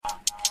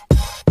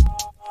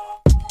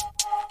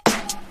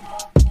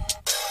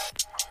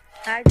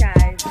Hi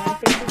guys, my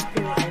favorite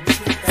too, and this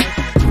is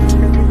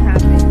different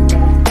topics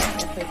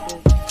that places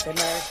the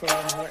narrative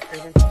and what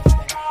urban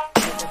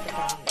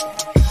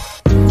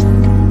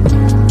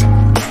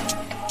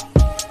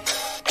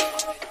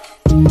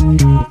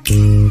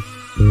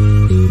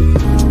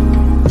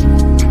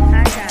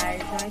Hi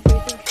guys, my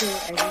favorite too,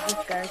 and we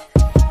discuss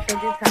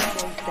different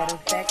topics that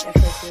affect and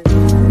places the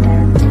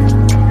narrative and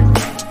what urban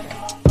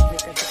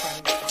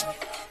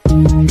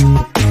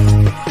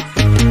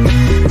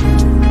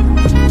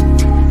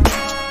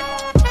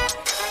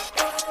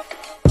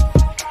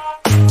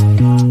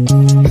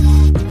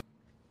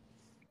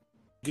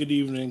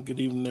Good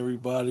evening,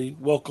 everybody.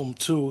 Welcome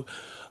to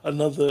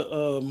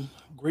another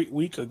great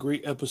week, a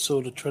great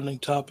episode of Trending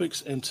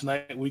Topics. And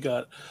tonight we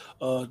got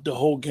the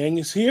whole gang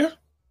is here.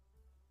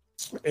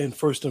 And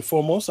first and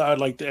foremost, I'd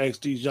like to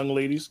ask these young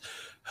ladies,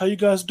 how you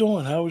guys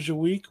doing? How was your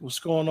week? What's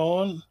going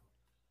on?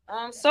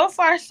 So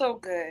far so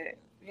good.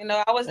 You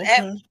know, I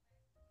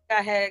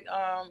had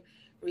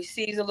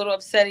received a little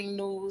upsetting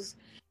news,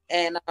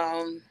 and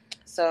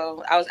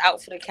so I was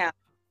out for the count.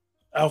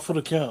 Out for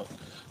the count.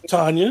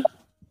 Tanya?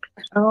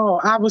 Oh,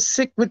 I was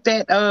sick with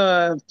that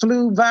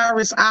flu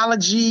virus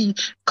allergy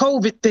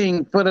COVID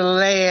thing for the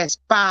last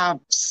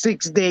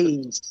 5-6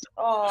 days.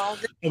 Oh,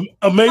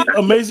 amazing!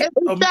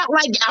 It felt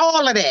like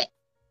all of that.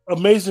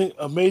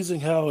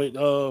 Amazing how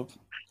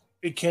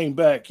it came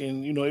back,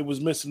 and you know it was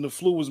missing. The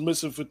flu was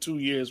missing for 2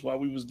 years while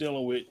we was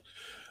dealing with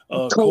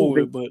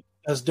COVID, but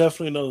that's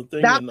definitely another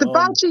thing. Dr.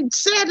 Fauci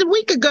said a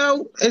week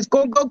ago it's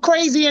gonna go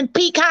crazy and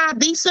peak high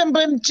December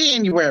and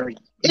January.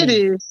 It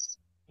is.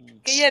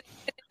 Yeah,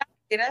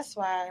 that's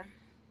why.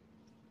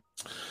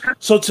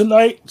 So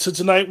tonight,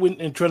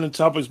 in Trending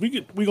Topics,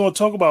 we're gonna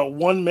talk about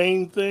one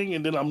main thing,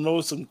 and then I'm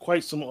noticing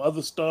quite some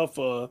other stuff.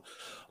 A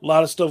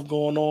lot of stuff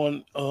going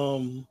on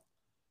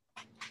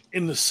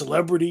in the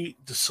celebrity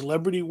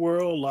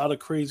world. A lot of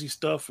crazy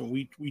stuff, and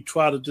we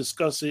try to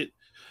discuss it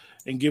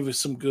and give it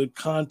some good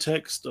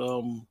context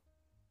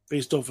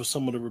based off of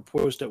some of the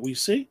reports that we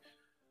see.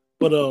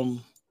 But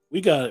we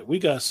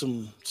got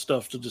some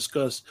stuff to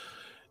discuss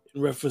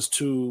in reference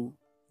to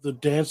the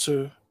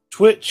dancer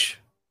tWitch.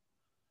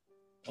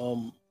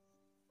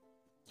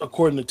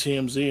 According to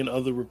TMZ and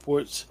other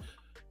reports,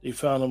 they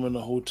found him in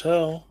a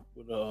hotel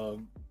with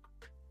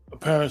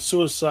apparent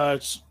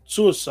suicide,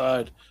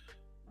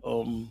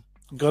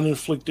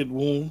 gun-inflicted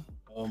wound.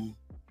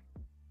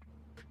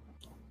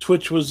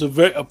 tWitch was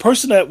a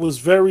person that was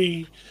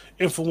very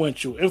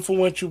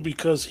influential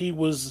because he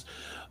was,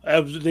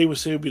 as they would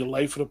say, would be the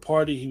life of the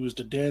party. He was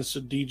the dancer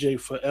DJ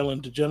for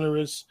Ellen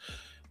DeGeneres.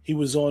 He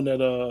was on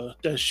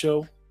that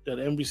show, that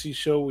NBC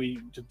show,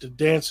 the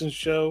dancing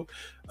show.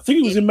 I think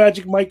he was in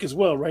Magic Mike as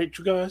well, right,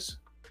 you guys?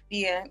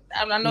 Yeah,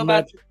 I know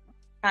about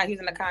how he's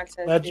in the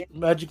contest.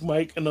 Magic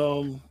Mike,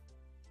 and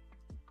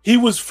he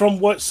was, from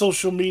what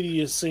social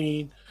media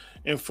seen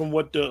and from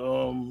what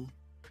the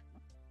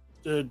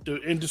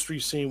industry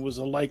scene, was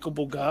a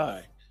likable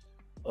guy,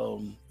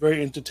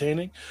 very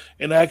entertaining.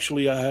 And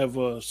actually, I have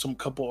some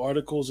couple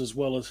articles as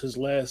well as his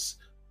last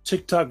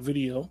TikTok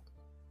video.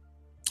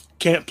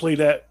 Can't play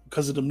that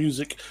because of the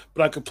music,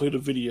 but I could play the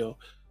video.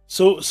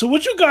 So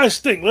what you guys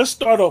think? Let's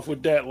start off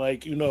with that.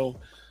 Like, you know,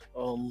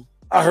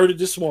 I heard it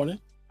this morning.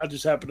 I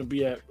just happened to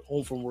be at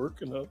home from work.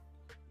 You know,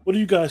 what do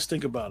you guys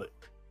think about it?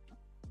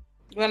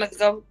 You want to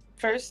go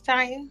first,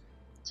 Tanya?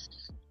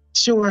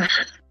 Sure.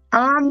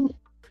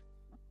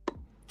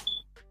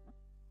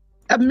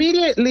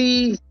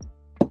 Immediately,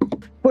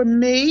 for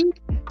me,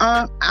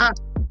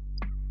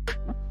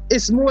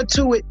 it's more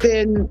to it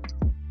than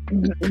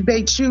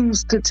they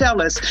choose to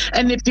tell us.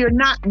 And if you're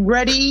not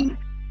ready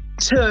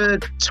to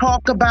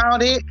talk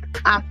about it,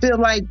 I feel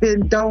like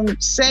then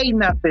don't say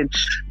nothing,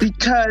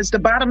 because the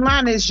bottom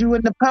line is you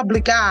in the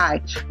public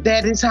eye.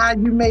 That is how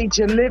you made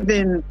your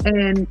living.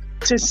 And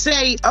to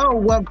say, oh,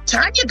 well,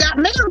 Tanya got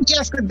married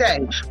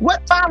yesterday.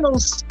 What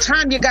follows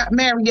Tanya got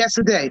married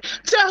yesterday?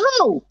 To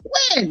who?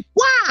 When?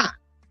 Why?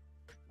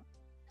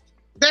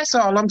 That's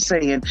all I'm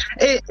saying.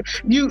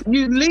 You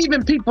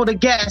leaving people to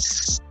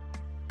guess,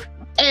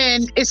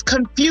 and it's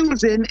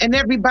confusing, and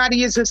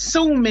everybody is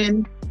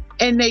assuming,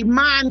 and their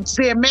minds,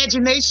 their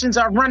imaginations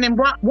are running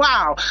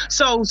wild.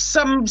 So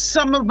some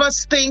of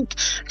us think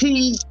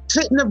he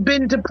couldn't have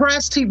been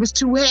depressed. He was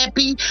too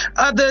happy.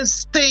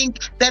 Others think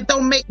that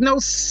don't make no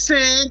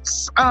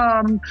sense.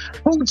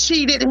 Who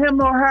cheated,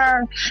 him or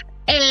her?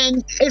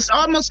 And it's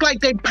almost like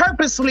they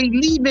purposely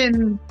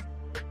leaving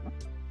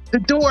the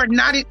door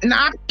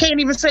I can't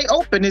even say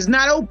open. It's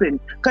not open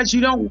because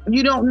you don't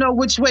know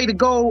which way to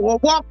go or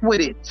walk with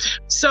it.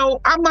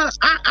 So I'm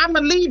gonna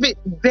leave it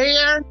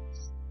there.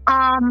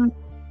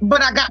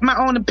 But I got my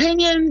own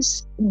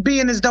opinions,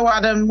 being as though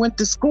I done went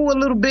to school a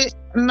little bit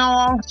and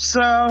all.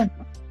 So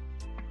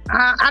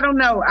I don't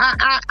know.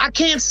 I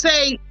can't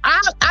say.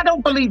 I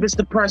don't believe it's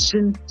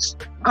depression.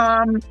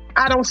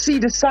 I don't see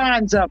the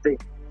signs of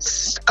it,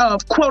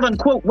 of quote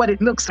unquote what it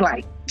looks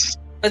like.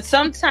 But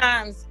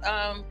sometimes,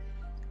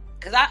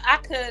 because I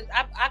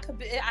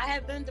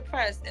have been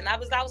depressed, and I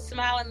was out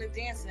smiling and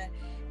dancing,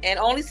 and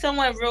only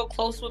someone real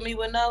close with me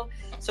would know.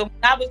 So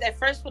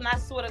when I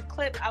saw the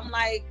clip, I'm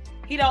like,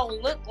 he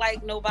don't look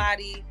like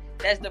nobody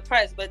that's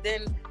depressed. But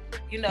then,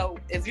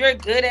 if you're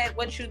good at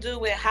what you do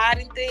with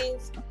hiding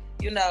things,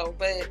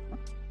 but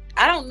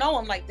I don't know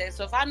him like that.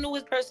 So if I knew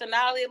his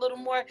personality a little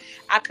more,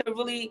 I could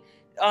really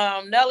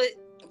nail it.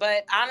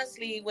 But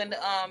honestly, when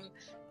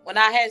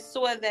I had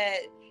saw that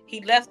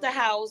he left the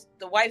house,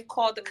 the wife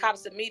called the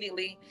cops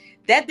immediately.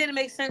 That didn't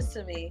make sense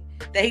to me,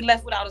 that he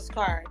left without his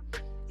car.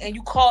 And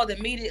you called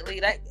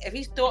immediately. Like, if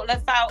he still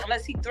left out,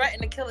 unless he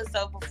threatened to kill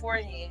himself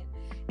beforehand,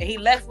 and he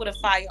left with a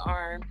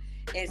firearm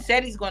and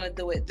said he's going to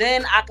do it,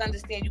 then I can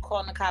understand you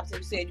calling the cops and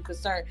you said you're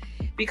concerned.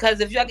 Because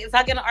if I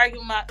get in an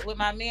argument with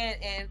my man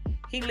and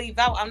he leave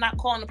out, I'm not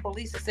calling the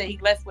police and say he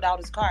left without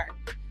his car.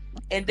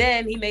 And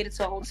then he made it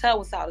to a hotel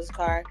without his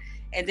car,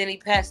 and then he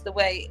passed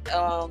away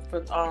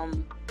for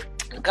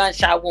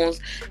gunshot wounds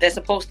that's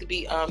supposed to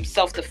be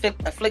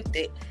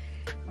self-inflicted.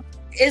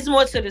 It's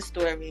more to the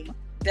story,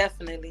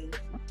 definitely.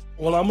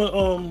 Well, I'm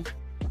gonna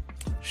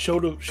show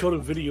the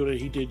video that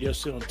he did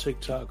yesterday on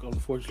TikTok,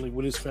 unfortunately,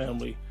 with his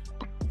family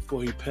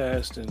before he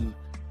passed, and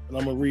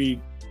I'm gonna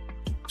read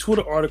two of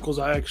the articles.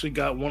 I actually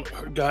got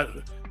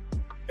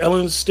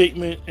Ellen's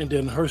statement and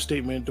then her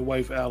statement, the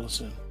wife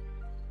Allison.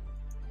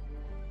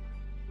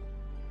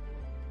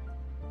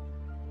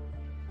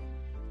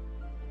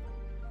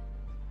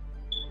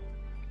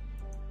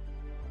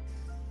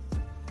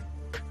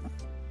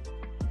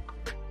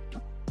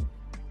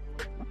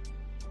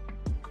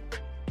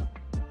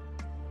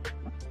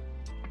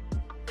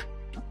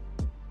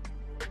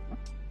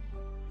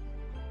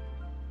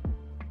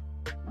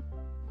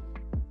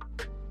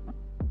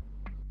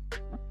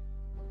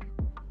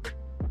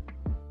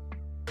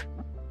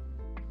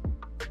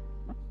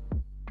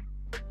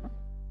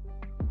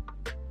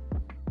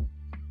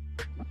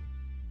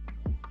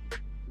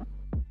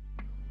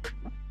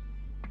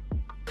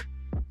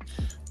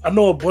 I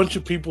know a bunch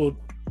of people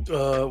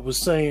was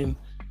saying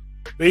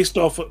based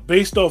off of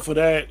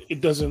that,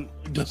 it doesn't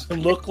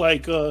look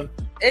like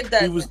it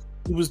doesn't.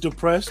 he was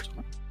depressed.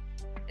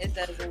 It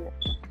doesn't.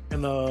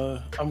 And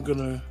I'm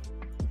gonna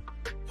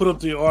put up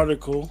the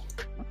article.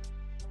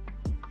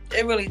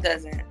 It really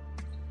doesn't.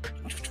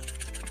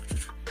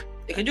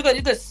 Because you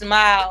could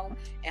smile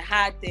and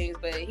hide things,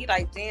 but he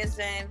like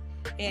dancing,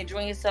 he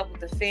enjoying himself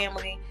with the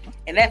family,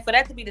 and for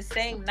that to be the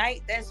same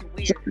night, that's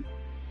weird.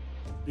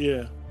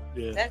 Yeah.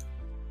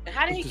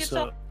 How did he get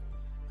so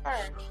far?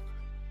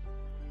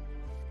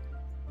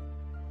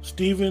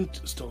 Steven,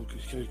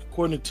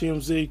 according to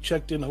TMZ,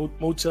 checked in a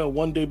motel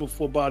one day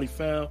before body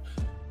found.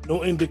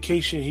 No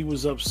indication he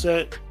was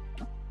upset.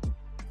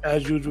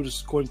 As usual, this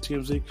is according to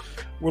TMZ.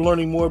 We're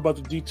learning more about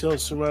the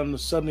details surrounding the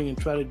sudden and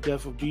tragic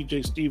death of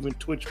DJ Steven,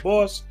 Twitch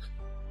boss,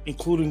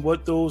 including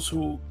what those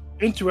who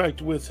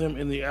interacted with him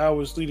in the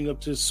hours leading up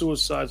to his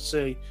suicide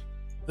say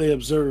they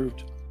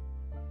observed.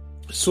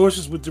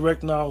 Sources with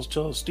direct knowledge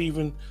tell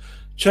Steven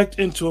checked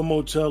into a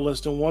motel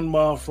less than 1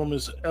 mile from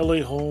his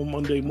LA home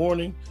Monday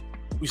morning.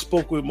 We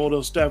spoke with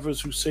motel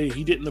staffers who say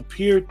he didn't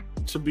appear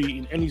to be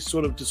in any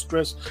sort of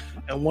distress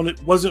and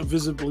wasn't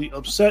visibly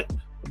upset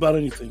about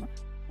anything.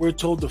 We're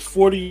told the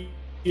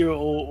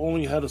 40-year-old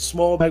only had a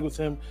small bag with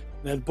him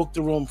and had booked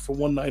the room for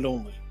one night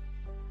only.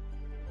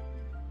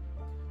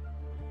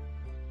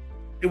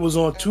 It was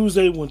on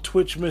Tuesday when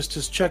Twitch missed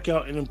his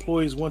checkout and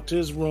employees went to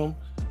his room,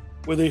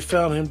 where they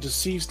found him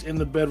deceased in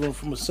the bedroom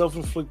from a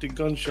self-inflicted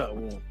gunshot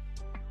wound.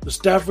 The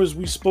staffers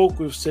we spoke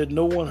with said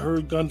no one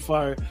heard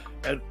gunfire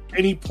at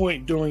any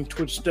point during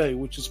Twitch stay,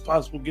 which is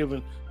possible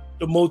given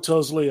the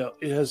motel's layout.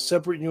 It has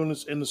separate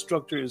units and the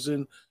structure is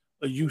in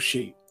a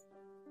U-shape.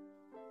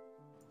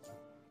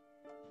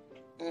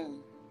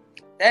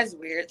 That's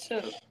weird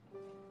too.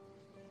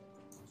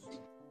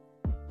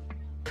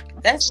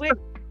 That's weird.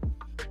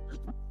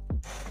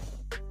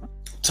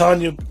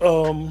 Tanya,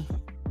 now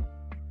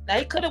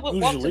he could have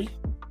walked to the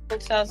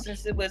hotel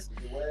since it was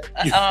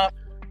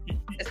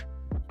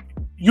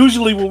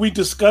usually when we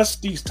discuss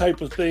these type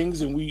of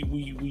things and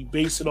we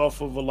base it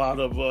off of a lot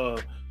of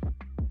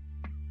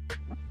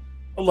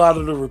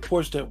the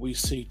reports that we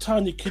see.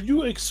 Tanya, can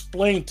you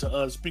explain to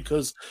us,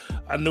 because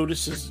I know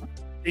this is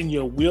in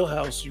your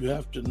wheelhouse, you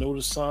have to know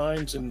the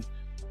signs and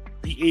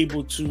be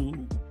able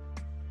to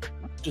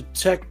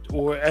detect,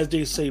 or as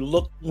they say,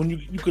 look, when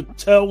you could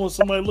tell when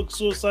somebody looks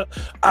suicide.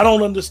 I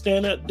don't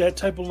understand that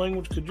type of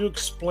language. Could you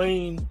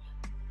explain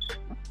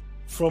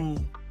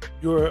from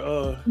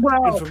your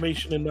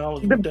information and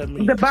knowledge what that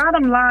means? The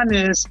bottom line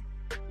is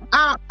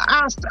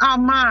our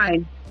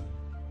mind,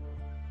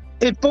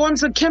 it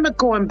forms a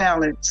chemical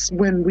imbalance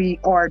when we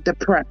are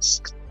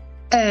depressed,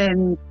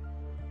 and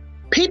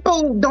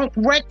people don't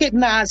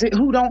recognize it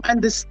who don't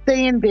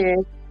understand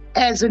it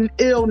as an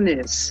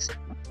illness.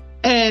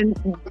 And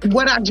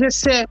what I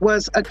just said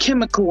was a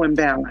chemical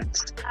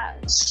imbalance.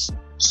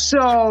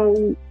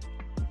 So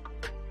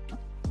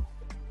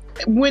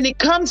when it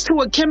comes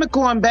to a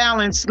chemical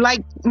imbalance,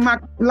 like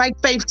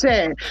Faith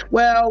said,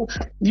 well,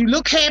 you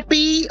look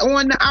happy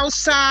on the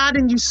outside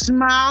and you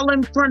smile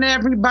in front of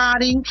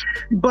everybody,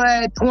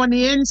 but on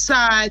the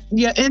inside,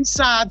 your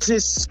insides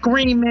is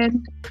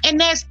screaming. And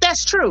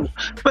that's true.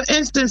 For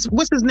instance,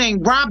 what's his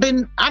name?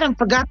 Robin, I done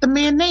forgot the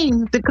man's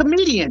name, the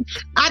comedian.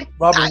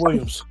 Robin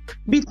Williams.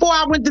 Before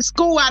I went to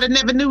school, I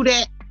never knew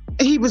that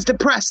he was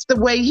depressed the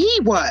way he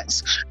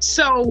was.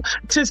 So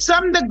to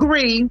some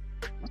degree,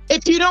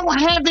 if you don't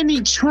have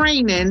any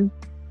training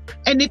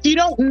and if you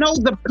don't know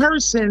the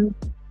person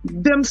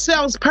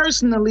themselves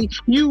personally,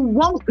 you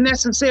won't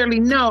necessarily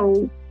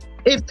know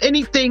if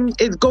anything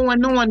is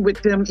going on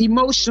with them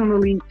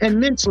emotionally and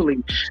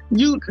mentally.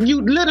 You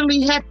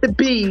literally have to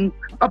be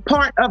a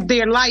part of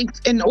their life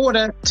in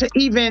order to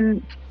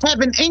even have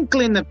an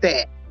inkling of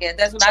that. Yeah,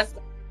 that's what I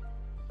said.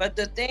 But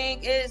the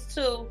thing is,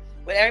 too,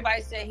 when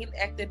everybody said he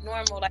acted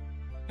normal, like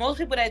most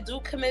people that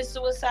do commit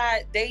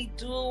suicide, they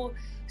do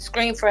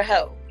scream for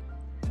help.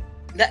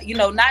 Not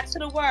to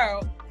the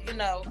world,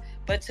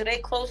 but to their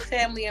close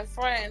family and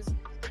friends,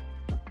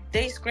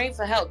 they scream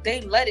for help.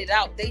 They let it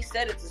out. They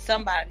said it to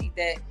somebody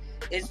that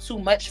is too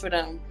much for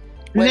them.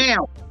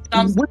 Now,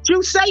 what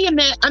you saying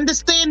that,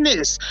 understand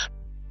this.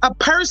 A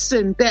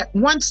person that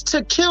wants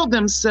to kill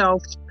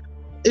themselves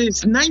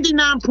is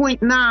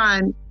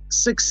 99.9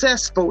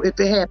 successful if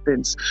it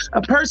happens.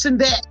 A person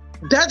that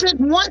doesn't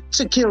want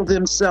to kill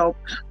themselves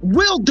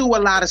will do a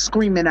lot of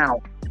screaming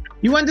out.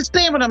 You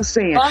understand what I'm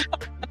saying?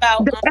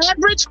 The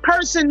average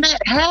person that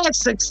has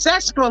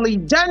successfully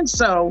done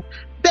so,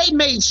 they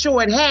made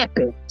sure it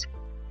happened.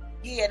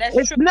 Yeah, that's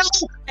it's true.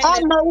 It's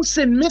not almost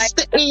and missed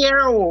the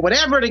air or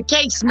whatever the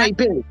case may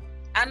be.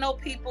 I know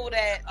people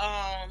that,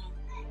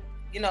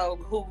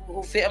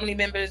 who family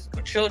members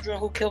or children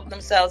who killed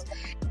themselves,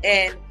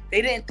 and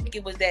they didn't think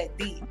it was that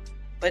deep,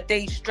 but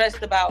they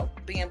stressed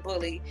about being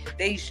bullied.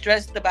 They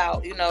stressed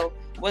about,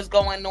 what's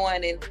going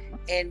on,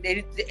 and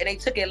they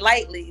took it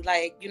lightly,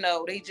 like,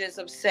 they just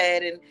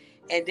upset and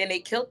then they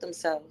killed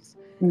themselves.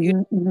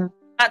 Mm-hmm.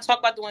 I talk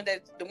about the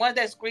ones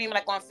that scream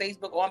like on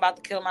Facebook, "Oh, I'm about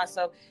to kill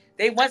myself."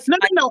 They want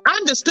no. I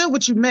understood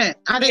what you meant.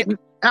 I didn't.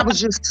 I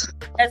was just.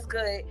 That's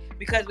good,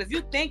 because if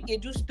you think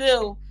it, you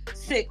still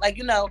sick. Like,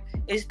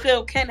 it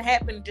still can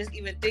happen just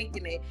even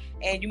thinking it,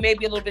 and you may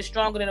be a little bit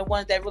stronger than the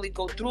ones that really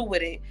go through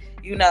with it.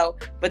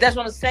 But that's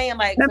what I'm saying.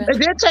 Like,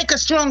 it take a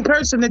strong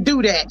person to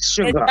do that,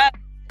 sugar.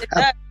 It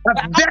does.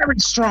 A very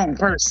strong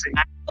person.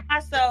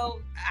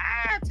 So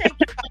I take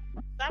it.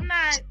 I'm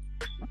not.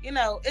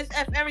 It's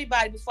F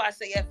everybody before I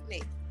say F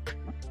me.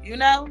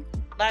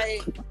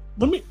 Like.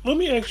 Let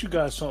me ask you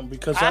guys something,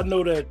 because I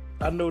know that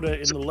in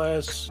the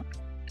last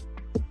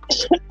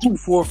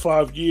 4 or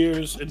 5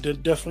 years, and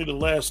then definitely the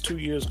last 2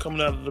 years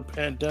coming out of the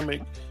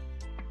pandemic,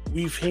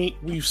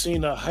 we've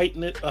seen a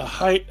heightened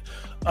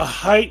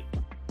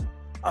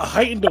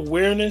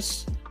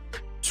awareness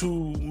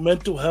to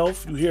mental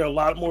health. You hear a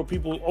lot more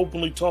people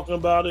openly talking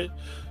about it.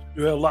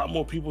 You hear a lot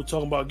more people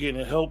talking about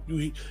getting help.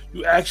 You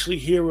actually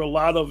hear a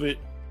lot of it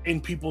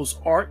in people's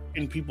art,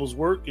 in people's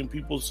work, in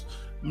people's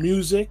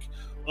music.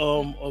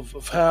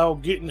 Of how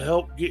getting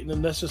help, getting the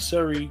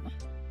necessary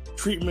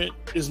treatment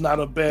is not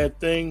a bad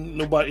thing.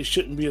 It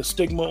shouldn't be a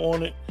stigma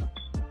on it.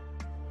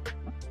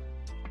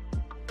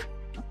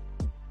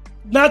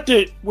 Not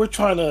that we're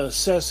trying to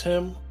assess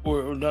him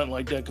or nothing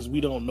like that, because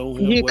we don't know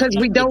him. Yeah, because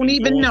we don't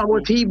even know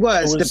if he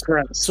was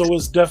depressed. So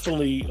it's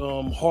definitely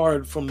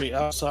hard from the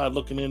outside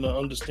looking in to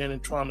understand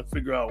and trying to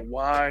figure out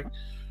why.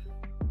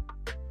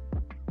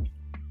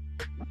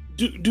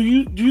 Do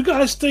you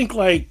guys think,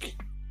 like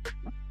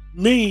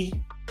me?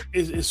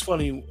 It's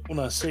funny when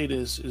I say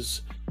this,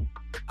 is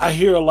I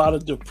hear a lot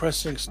of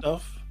depressing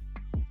stuff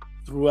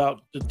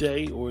throughout the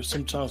day or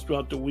sometimes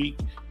throughout the week,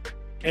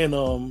 and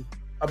I'll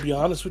be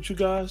honest with you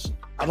guys,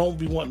 I don't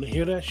be wanting to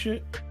hear that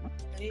shit.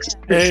 Yeah.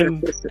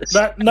 And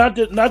not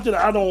that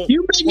I don't.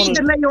 You may need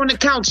to lay on the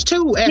couch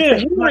too after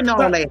hearing all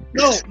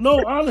that.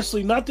 No,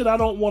 honestly, not that I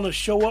don't want to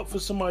show up for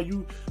somebody.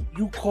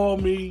 You call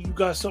me, you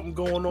got something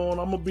going on,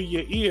 I'm gonna be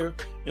your ear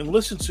and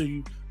listen to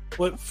you.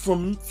 But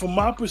from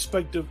my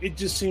perspective, it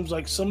just seems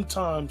like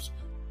sometimes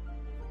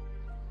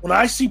when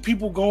I see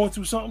people going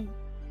through something,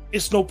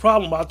 it's no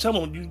problem. I'll tell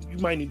them you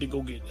might need to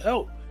go get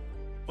help.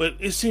 But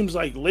it seems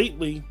like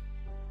lately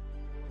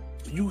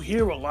you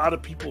hear a lot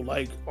of people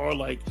are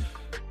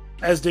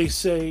as they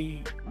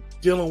say,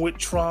 dealing with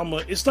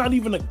trauma. It's not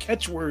even a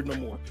catchword no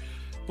more.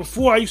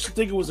 Before, I used to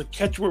think it was a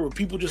catchword where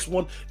people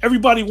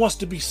everybody wants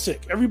to be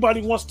sick.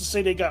 Everybody wants to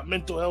say they got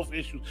mental health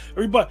issues.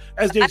 Everybody,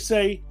 as they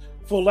say,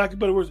 for lack of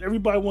better words,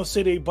 everybody wants to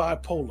say they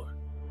bipolar.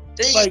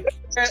 It's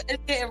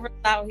getting real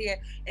out here.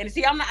 And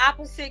see, I'm the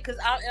opposite, because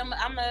I'm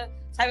a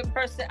type of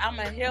person. I'm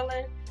a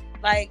healer.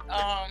 I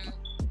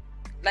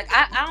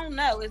don't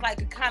know. It's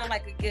kind of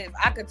like a gift.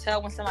 I could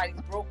tell when somebody's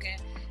broken.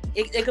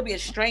 It could be a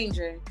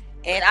stranger,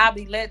 and I'll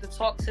be led to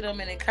talk to them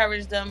and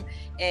encourage them,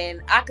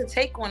 and I could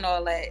take on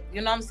all that.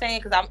 You know what I'm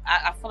saying? Because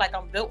I feel like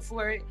I'm built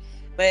for it.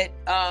 But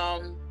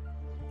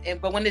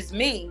but when it's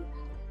me,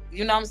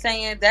 You know what I'm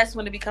saying? That's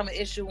when it become an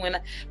issue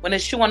when the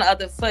shoe on the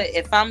other foot.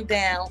 If I'm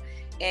down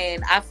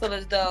and I feel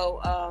as though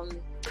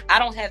I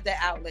don't have that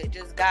outlet,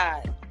 just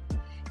God,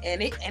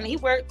 and he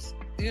works,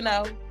 you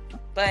know.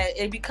 But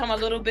it become a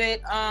little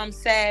bit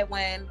sad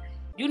when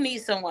you need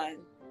someone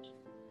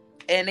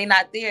and they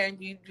not there,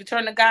 and you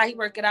turn to God, he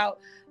work it out.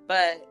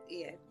 But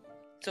yeah,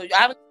 so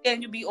I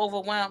understand you be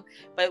overwhelmed,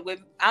 but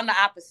I'm the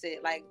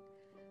opposite. Like,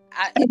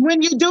 and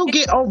when you do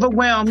get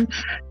overwhelmed,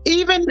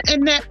 even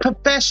in that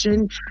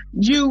profession,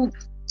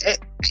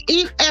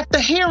 after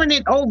hearing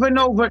it over and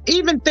over,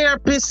 even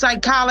therapists,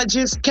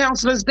 psychologists,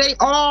 counselors, they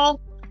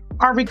all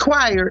are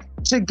required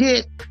to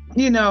get,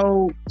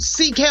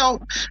 seek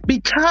help,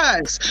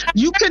 because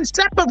you can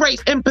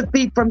separate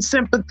empathy from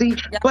sympathy.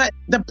 Yeah. But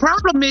the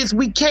problem is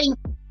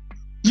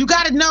you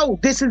got to know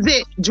this is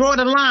it. Draw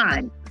the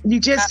line. You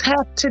just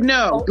have to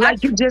know.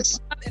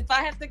 If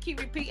I have to keep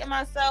repeating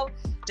myself,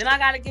 then I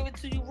got to give it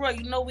to you, Roy.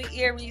 You know we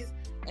Aries,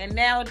 and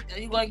now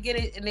you're going to get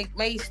it, and it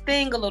may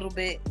sting a little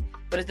bit,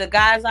 but it's the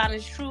God's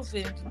honest truth.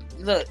 And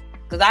look,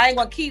 because I ain't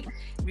going to keep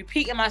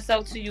repeating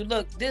myself to you.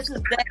 Look, this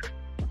is that.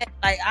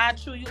 Like, I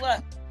chew you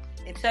up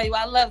and tell you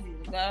I love you,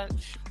 God.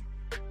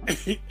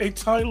 Hey,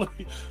 Tyler,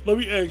 let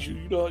me ask you,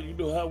 you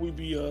know how we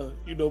be,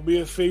 me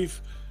and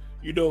Faith,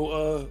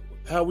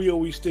 how we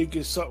always think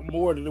it's something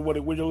more than what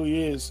it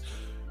really is.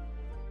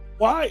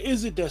 Why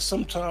is it that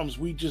sometimes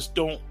we just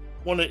don't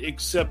want to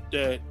accept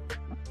that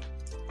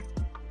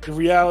the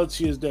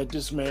reality is that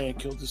this man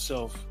killed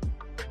himself?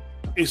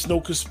 It's no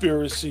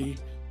conspiracy.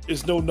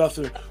 It's no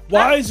nothing.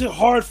 Why is it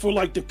hard for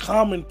like the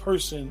common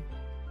person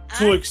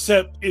to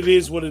accept it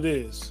is what it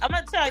is? I'm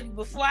gonna tell you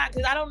because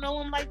I don't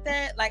know him like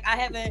that. Like, I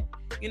haven't,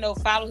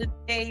 followed his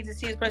page and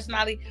see his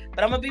personality.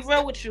 But I'm gonna be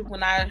real with you.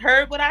 When I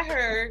heard what I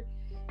heard,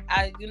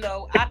 I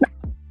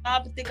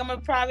think I'm a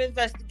private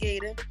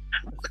investigator.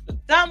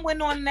 Something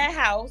went on in that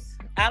house.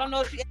 I don't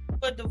know if she asked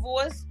for a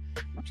divorce.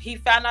 He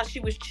found out she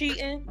was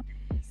cheating.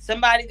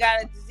 Somebody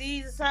got a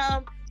disease or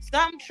something.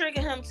 Something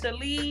triggered him to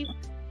leave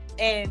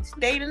and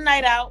stay the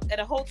night out at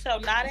a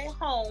hotel, not at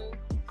home,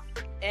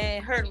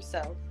 and hurt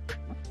himself.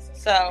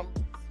 So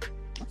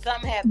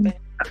something happened.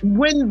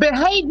 When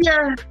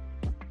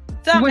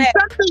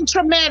something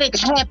traumatic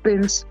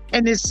happens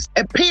and it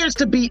appears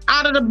to be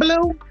out of the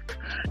blue,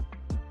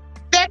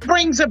 that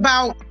brings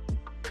about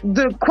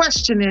the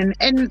questioning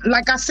and,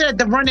 like I said,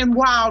 the running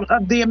wild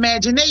of the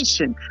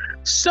imagination.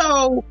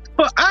 So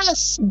for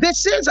us,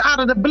 this is out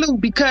of the blue,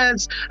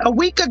 because a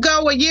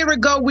year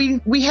ago,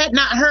 we had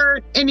not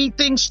heard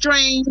anything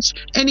strange,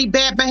 any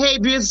bad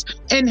behaviors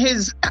in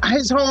his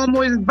home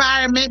or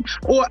environment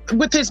or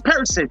with his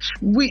person.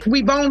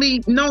 We've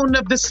only known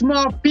of the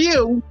small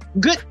few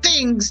good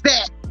things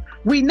that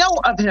we know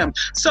of him.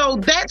 So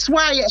that's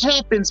why it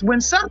happens. When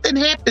something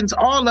happens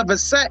all of a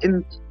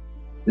sudden,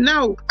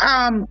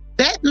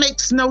 that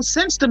makes no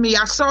sense to me.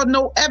 I saw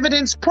no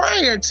evidence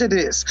prior to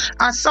this.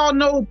 I saw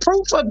no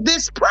proof of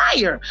this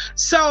prior.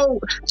 So,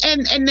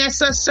 and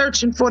that's us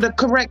searching for the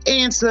correct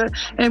answer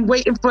and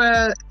waiting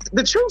for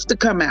the truth to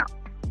come out.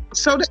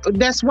 So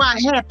that's why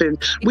it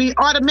happened. We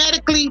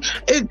automatically,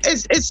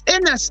 it's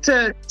in us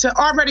to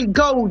already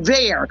go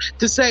there,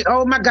 to say,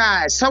 oh my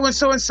God, so and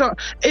so and so.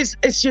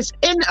 It's just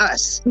in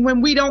us.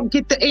 When we don't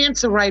get the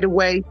answer right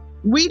away,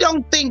 we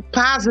don't think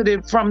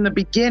positive from the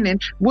beginning,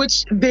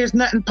 which there's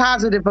nothing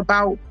positive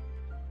about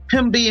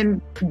him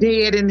being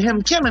dead and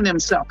him killing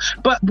himself.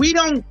 But we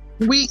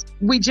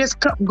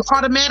just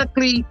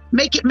automatically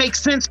make it make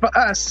sense for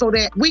us so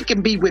that we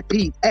can be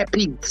at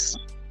peace.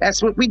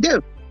 That's what we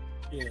do.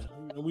 Yeah,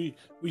 we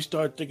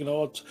start thinking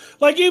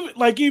like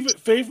even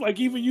Faith, like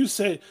even you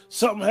said,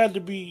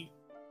 somebody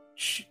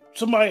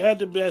had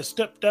to have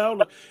stepped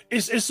down.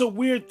 It's a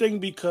weird thing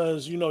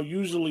because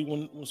usually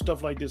when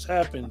stuff like this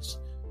happens,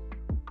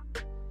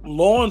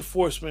 law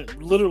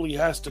enforcement literally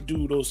has to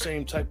do those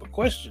same type of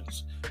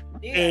questions.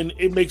 Yeah. And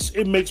it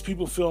makes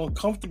people feel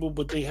uncomfortable,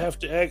 but they have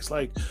to ask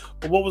like,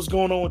 well, what was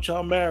going on with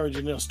y'all marriage?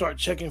 And they'll start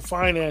checking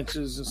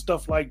finances and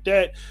stuff like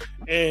that.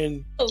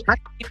 And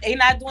he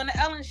not doing the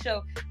Ellen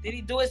show. Did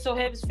he do it so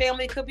his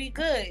family could be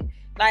good?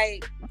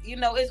 Like,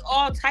 it's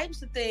all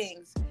types of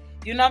things.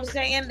 You know what I'm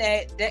saying?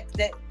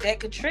 That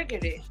could trigger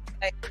it.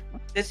 Like,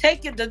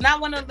 does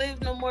not want to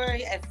live no more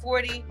at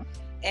 40.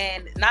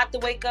 And not to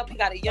wake up, he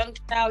got a young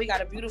child, he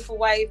got a beautiful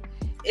wife.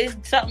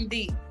 It's something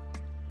deep.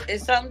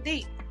 It's something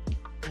deep.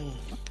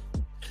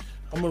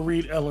 I'm gonna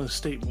read Ellen's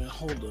statement.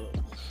 Hold up.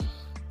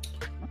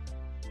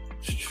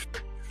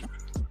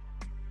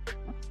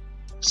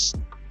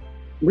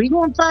 We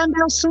gonna find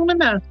out soon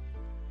enough.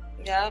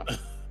 Yeah.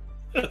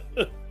 If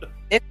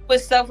it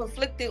was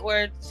self-inflicted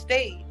or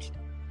staged.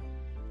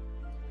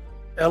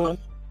 Ellen.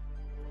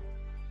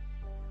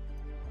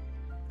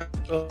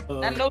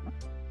 I know.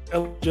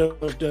 Ellen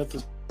Jones' death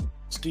of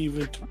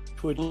Stephen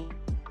Twitter.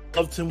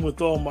 Loved him with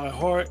all my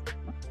heart.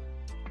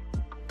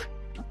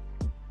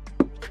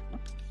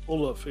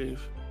 Hold up,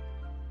 Faith.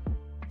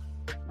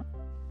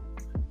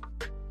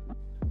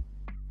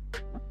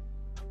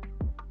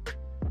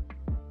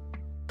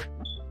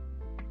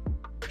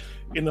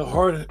 In a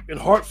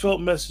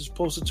heartfelt message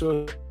posted to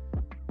her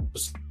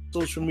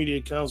social media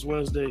accounts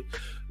Wednesday.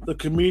 The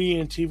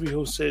comedian TV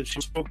host said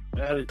she spoke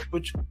at it,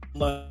 which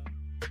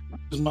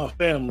is my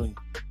family.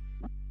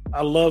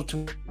 I love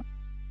to.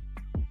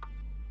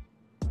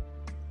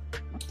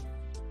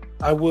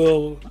 I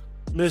will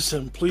miss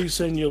him. Please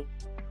send your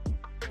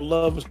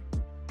love and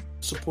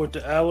support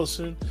to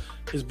Allison,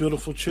 his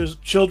beautiful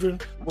children,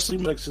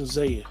 Lex and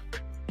Zaya.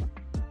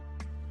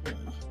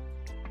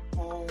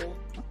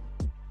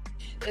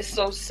 It's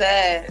so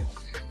sad.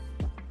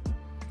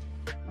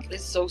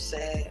 It's so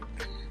sad.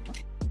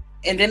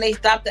 And then they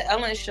stopped the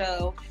Ellen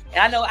show. And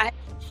I know I had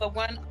for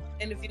one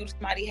interview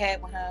somebody had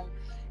with him,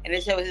 and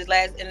they said it was his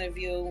last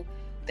interview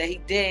that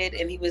he did,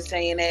 and he was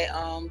saying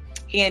that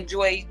he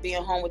enjoys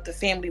being home with the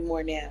family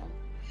more now.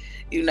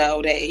 You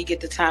know, that he get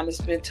the time to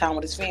spend time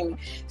with his family.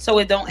 So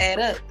it don't add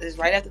up. It's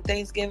right after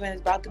Thanksgiving.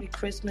 It's about to be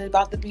Christmas.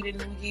 About to be the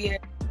New Year.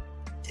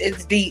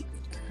 It's deep.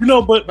 You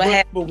know, but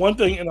one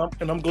thing,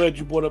 and I'm glad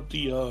you brought up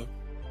the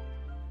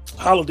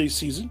holiday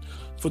season.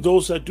 For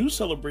those that do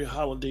celebrate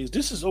holidays,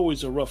 this is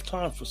always a rough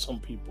time for some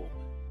people,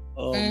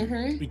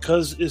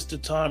 because it's the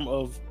time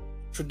of,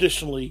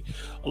 traditionally,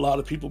 a lot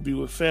of people be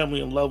with family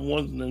and loved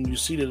ones, and then you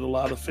see that a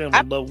lot of family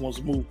and loved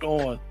ones moved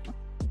on.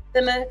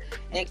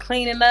 And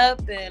cleaning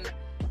up, and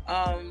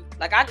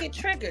like I get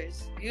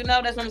triggers, you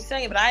know, that's what I'm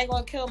saying, but I ain't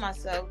gonna kill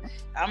myself.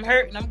 I'm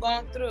hurting, I'm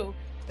going through,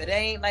 but it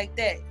ain't like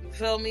that, you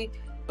feel me?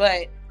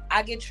 But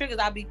I get triggers,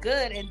 I'll be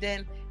good, and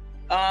then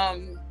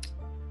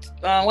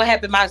what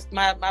happened?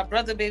 My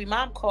brother, baby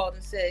mom called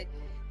and said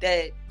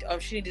that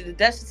she needed a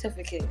death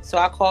certificate. So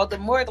I called the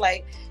morgue,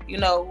 like, you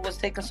know, was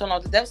taking so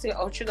long. The death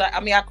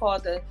certificate. I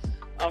called the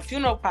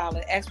funeral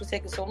parlor, asked what's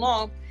taking so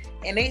long,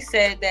 and they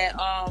said that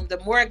the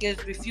morgue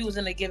is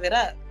refusing to give it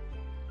up.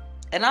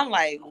 And I'm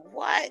like,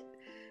 what?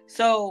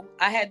 So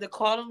I had to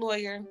call the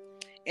lawyer,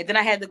 and then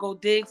I had to go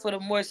dig for the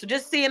morgue. So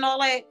just seeing all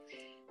that,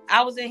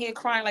 I was in here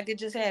crying like it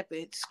just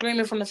happened,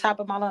 screaming from the top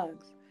of my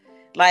lungs,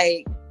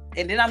 like.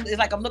 And then it's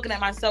like I'm looking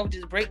at myself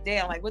just break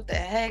down, like, what the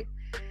heck?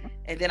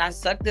 And then I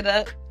sucked it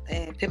up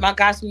and put my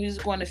gospel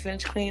music on to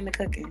finish cleaning the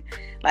cooking.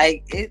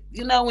 Like, it,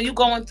 you know, when you're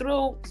going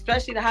through,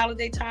 especially the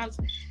holiday times,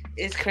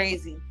 it's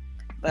crazy.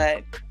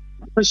 But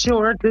for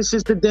sure, this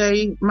is the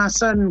day my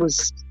son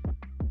was.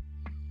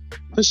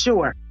 For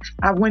sure,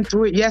 I went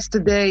through it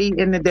yesterday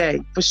and the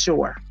day, for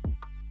sure.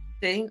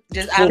 See,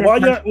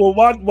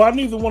 why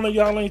neither one of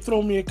y'all ain't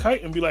throw me a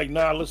kite and be like,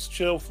 nah, let's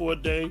chill for a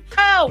day.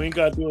 Oh. We ain't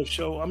gotta do a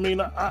show. I mean,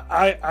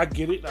 I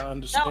get it. I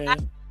understand. No, I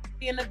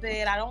be in the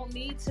bed. I don't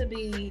need to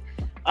be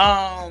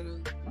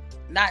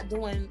not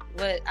doing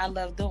what I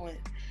love doing.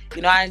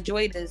 You know, I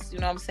enjoy this. You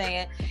know what I'm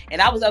saying?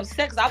 And I was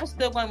upset because I was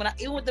still going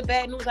even with the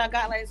bad news I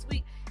got last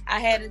week. I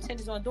had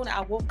intentions on doing it.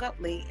 I woke up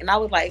late and I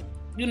was like,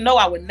 you know,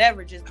 I would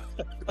never just.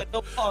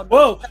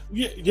 Well,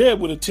 yeah,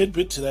 with a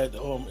tidbit to that,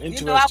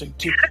 interesting.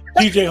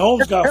 TJ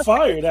Holmes got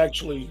fired.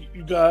 Actually,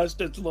 you guys,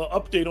 that's a little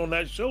update on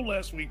that show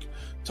last week.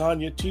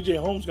 Tanya, TJ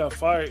Holmes got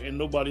fired, and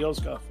nobody else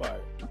got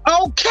fired.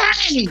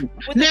 Okay,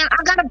 now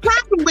I got a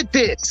problem with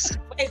this.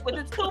 Wait, with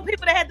the two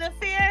people that had the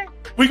affair,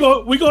 we're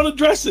gonna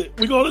address it.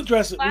 We're gonna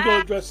address it. Wow. We're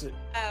gonna address it.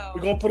 Oh.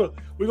 We're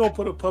gonna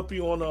put a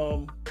puppy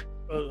on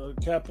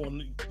cap on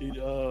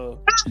the.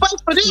 Both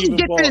of them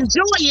get to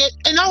enjoy it,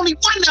 and only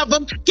one of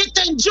them get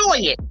to enjoy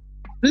it.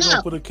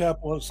 No. Put a cap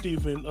on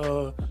Stephen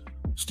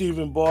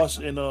Boss,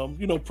 and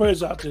you know,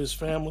 prayers out to his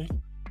family,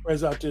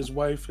 prayers out to his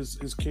wife,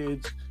 his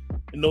kids,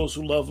 and those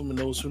who love him and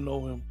those who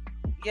know him.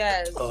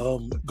 Yes.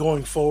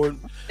 Going forward,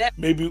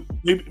 maybe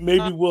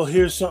we'll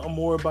hear something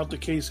more about the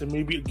case, and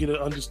maybe get an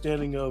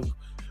understanding of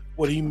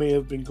what he may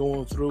have been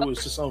going through.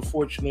 It's just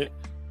unfortunate.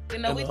 You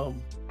know,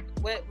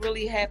 what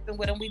really happened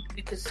with him. We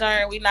be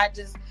concerned. We not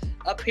just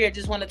up here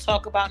just want to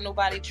talk about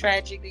nobody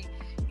tragedy.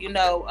 You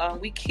know,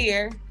 we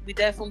care. We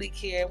definitely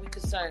care. We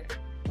concerned.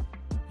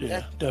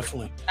 Yeah,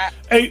 definitely.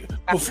 Hey,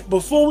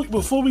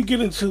 before we get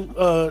into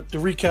the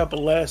recap of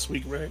last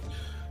week, right?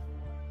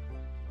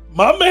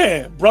 My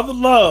man, Brother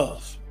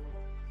Love,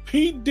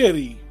 P.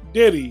 Diddy,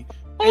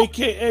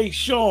 aka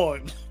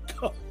Sean.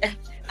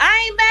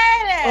 I ain't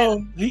mad at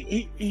him.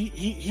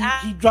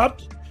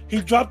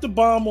 He dropped the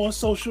bomb on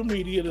social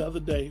media the other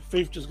day.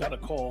 Faith just got a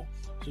call,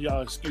 so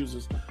y'all excuse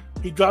us.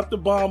 He dropped the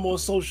bomb on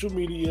social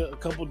media a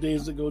couple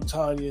days ago,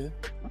 Tanya.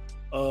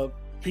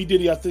 P.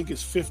 Diddy, I think,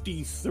 is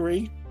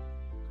 53.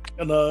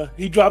 And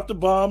he dropped the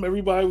bomb.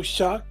 Everybody was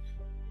shocked.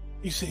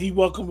 He said he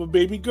welcomed a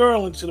baby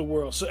girl into the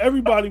world. So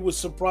everybody was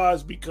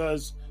surprised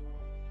because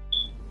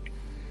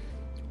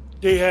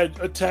they had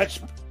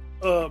attached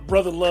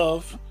Brother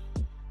Love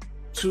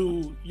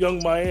to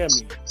Young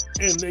Miami.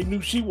 And they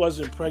knew she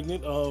wasn't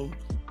pregnant.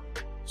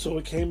 So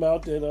it came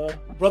out that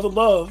Brother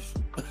Love...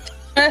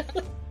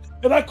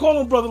 And I call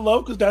him Brother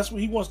Love because that's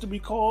what he wants to be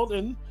called,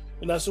 and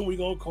that's what we're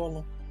gonna call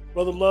him.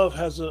 Brother Love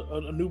has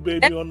a new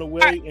baby on the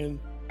way, and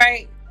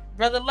right,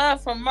 Brother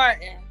Love from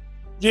Martin.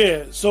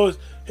 Yeah, so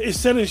it's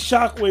sending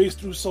shockwaves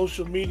through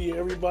social media.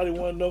 Everybody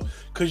want to know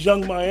because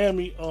Young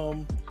Miami,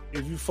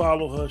 if you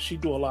follow her, she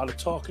do a lot of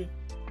talking,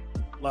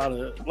 a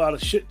lot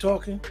of shit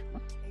talking.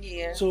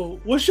 Yeah.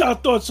 So what's y'all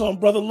thoughts on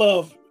Brother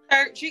Love?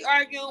 She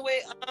arguing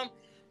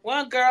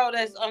one girl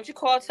that's she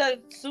called her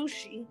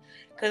Sushi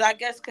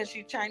because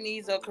she's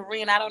Chinese or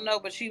Korean, I don't know,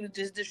 but she was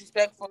just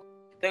disrespectful.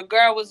 The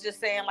girl was just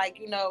saying like,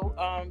 you're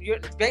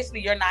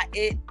not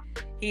it.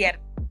 He had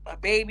a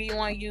baby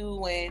on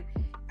you, and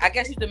I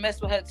guess he used to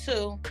mess with her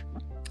too.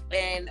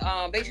 And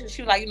basically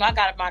she was like, I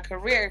got my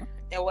career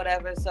and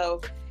whatever,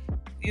 so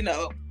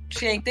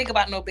she ain't think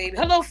about no baby.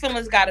 Her little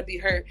feelings gotta be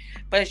hurt,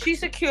 but she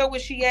secure where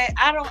she at.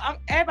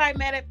 Everybody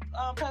mad at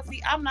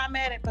Puffy. I'm not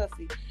mad at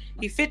Puffy.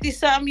 He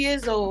 50-something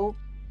years old.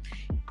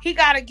 He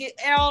gotta get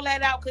all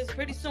that out because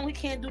pretty soon he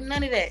can't do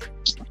none of that.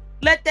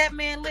 Let that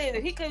man live.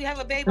 If he could have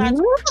a baby,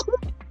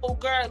 old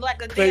girl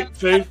like a damn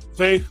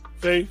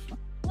Faith.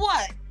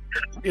 What?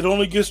 It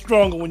only gets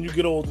stronger when you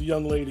get older,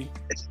 young lady.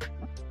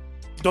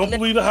 Don't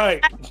believe the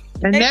hype.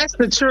 And that's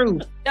the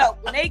truth. No,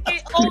 when they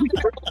get older.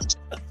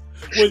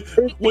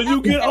 when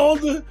you get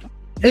older,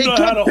 you know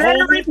how to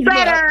hold it. You know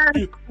how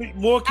to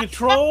more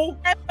control.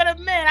 That's for the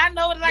men. I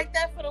know it like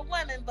that for the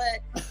women,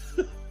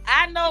 but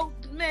I know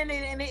men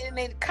and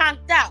they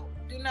conked out,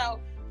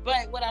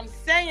 But what I'm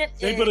saying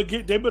they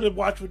better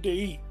watch what they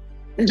eat.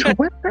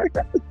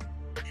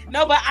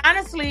 No, but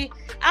honestly,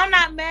 I'm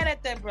not mad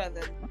at that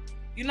brother.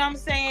 You know what I'm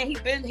saying?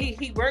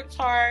 He worked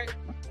hard.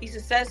 He's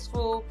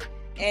successful,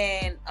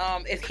 and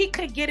if he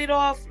could get it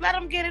off, let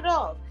him get it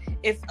off.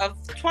 If a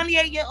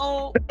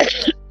 28-year-old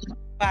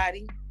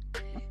body,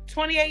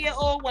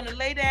 28-year-old want to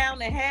lay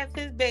down and have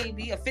his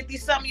baby, a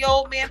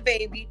 50-something-year-old man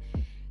baby,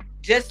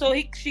 just so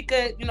she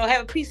could,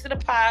 have a piece of the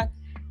pie.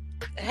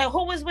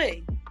 Who is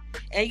we?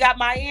 And you got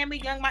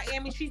young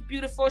Miami. She's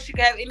beautiful. She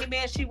can have any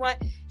man she want.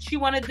 She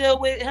want to deal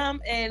with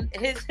him and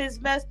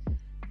his mess.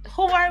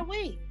 Who are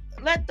we?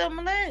 Let them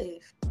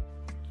live.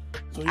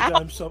 So he got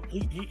himself.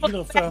 He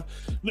done found.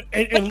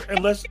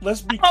 And let's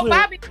be clear.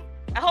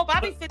 I hope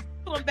Bobby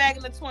 52 and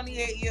bagging the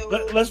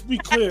 28-year-old. Let's be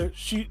clear.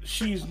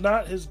 She's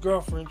not his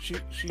girlfriend.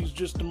 She's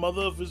just the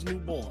mother of his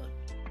newborn.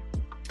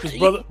 Because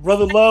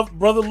brother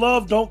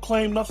love don't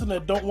claim nothing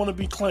that don't want to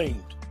be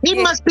claimed. He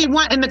must be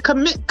wanting to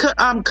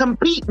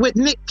compete with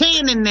Nick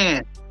Cannon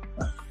there.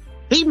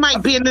 He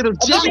might be a little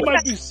jealous. He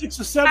might be 6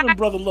 or 7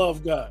 brother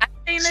love guy. I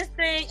seen this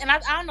thing, and I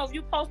don't know if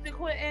you posted,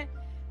 Quentin,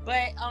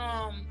 but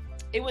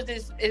it was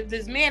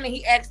this man, and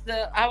he asked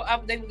they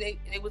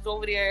was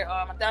over there.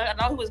 I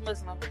know he was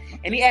Muslim,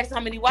 and he asked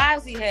how many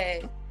wives he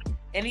had,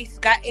 and he's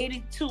got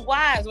 82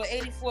 wives or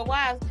 84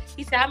 wives.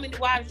 He said, "How many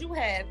wives you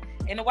have?"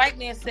 And the white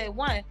man said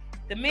 1.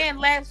 The man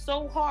laughed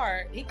so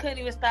hard he couldn't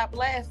even stop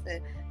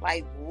laughing.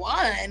 Like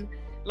 1,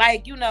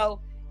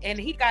 and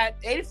he got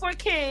 84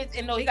 kids,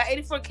 and he got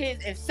 84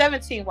 kids and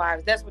 17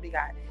 wives. That's what he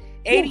got.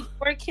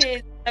 84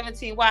 kids,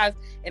 17 wives,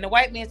 and the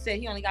white man said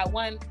he only got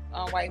 1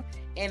 wife.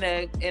 And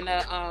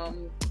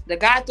the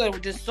guy thought it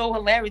was just so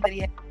hilarious that he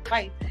had a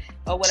wife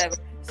or whatever.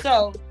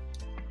 So,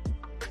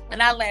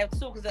 and I laughed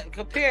too because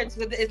compared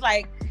to it's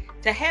like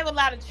to have a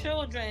lot of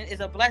children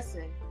is a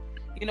blessing,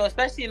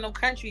 especially in those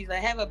countries. Like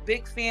have a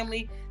big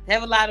family,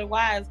 have a lot of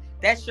wives.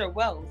 That's your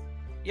wealth.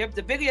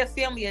 The bigger your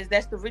family is,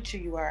 that's the richer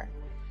you are.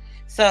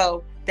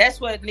 So that's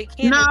what Nick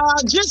Cannon. No,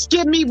 just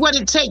give me what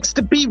it takes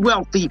to be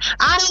wealthy.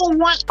 I don't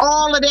want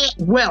all of that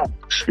wealth.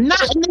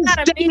 Not in this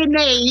day and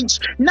age,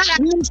 not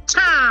in this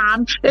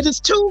time. It is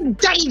too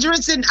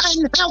dangerous and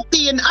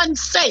unhealthy and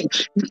unsafe.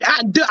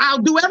 I'll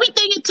do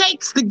everything it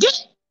takes to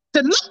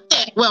look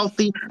that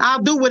wealthy.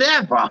 I'll do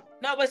whatever.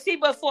 No, but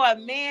for a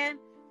man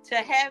to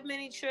have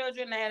many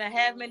children and to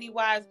have many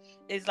wives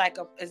is like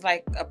a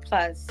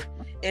plus.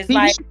 It's he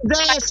like needs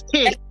his ass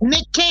kicked.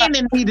 Nick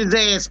Cannon need his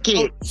ass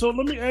kicked. So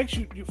let me ask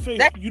you,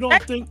 Faith, you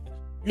don't think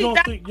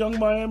Young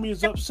Miami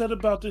is upset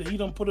about that he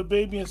done put a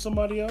baby in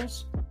somebody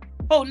else?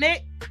 Oh,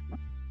 Nick?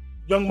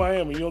 Young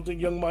Miami. You don't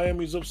think Young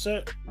Miami is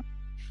upset?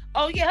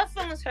 Oh yeah, her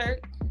feelings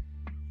hurt.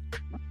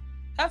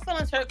 Her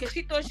feelings hurt because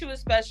she thought she was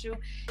special.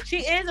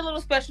 She is a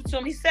little special to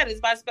him. He said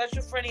it's my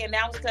special friend. He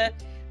announced her,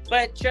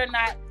 but you're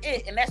not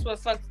it, and that's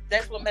what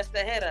messed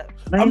her head up.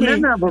 I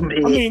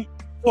mean.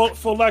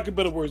 For lack of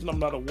better words, I'm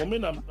not a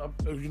woman.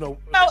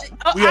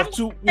 We have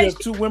two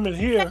women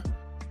here.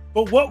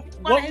 But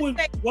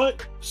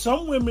what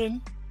some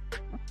women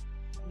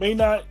may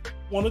not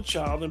want a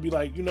child and be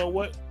like, you know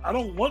what? I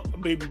don't want a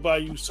baby by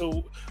you.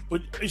 So,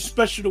 but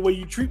especially the way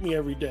you treat me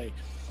every day.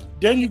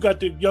 Then you got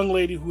the young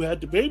lady who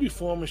had the baby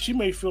for him, and she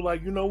may feel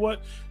like, you know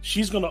what?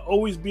 She's gonna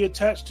always be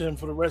attached to him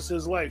for the rest of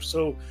his life.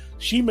 So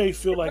she may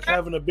feel like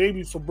having a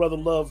baby for brother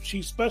love.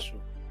 She's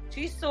special.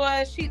 First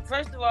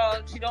of all,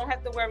 she don't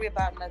have to worry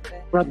about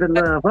nothing. Brother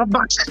love.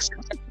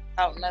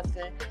 About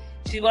nothing.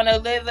 She's gonna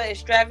live an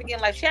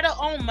extravagant life. She had her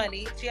own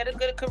money. She had a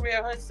good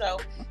career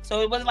herself.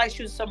 So it wasn't like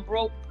she was some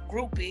broke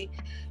groupie.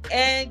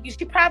 And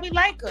she probably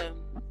like him.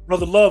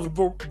 Brother Love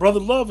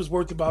is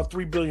worth about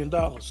 $3 billion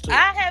too.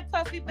 I have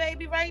Puffy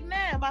baby right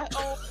now. My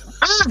own.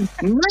 Oh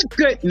my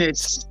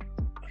goodness.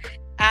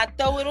 I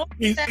throw it on.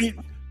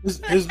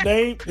 His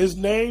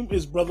name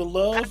is Brother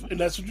Love, and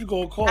that's what you're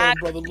gonna call him,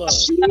 Brother Love.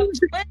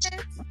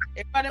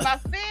 In front of my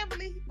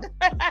family.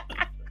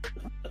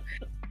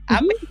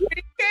 I make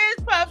pretty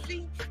kids,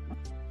 Puffy.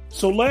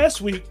 So last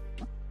week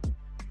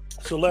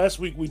So last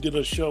week we did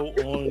a show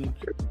on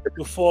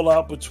the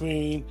fallout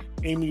between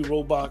Amy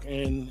Robach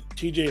and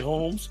TJ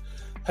Holmes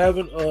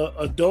having an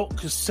adult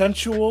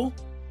consensual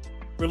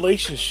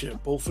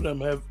relationship. Both of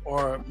them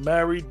are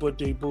married, but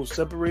they both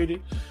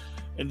separated.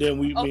 And then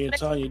me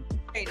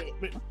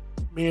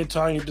and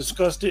Tanya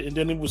discussed it, and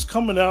then it was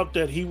coming out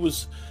that he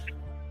was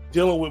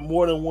dealing with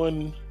more than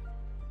one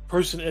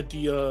person at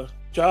the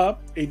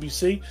job,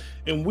 ABC.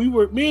 And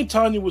me and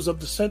Tanya was of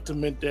the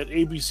sentiment that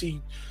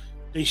ABC,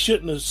 they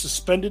shouldn't have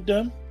suspended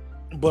them.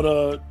 But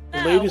the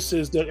latest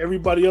is that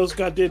everybody else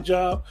got their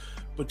job,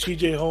 but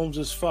TJ Holmes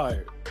is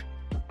fired.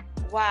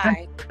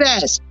 Why?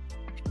 Yes.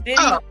 Did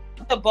he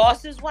the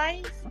boss's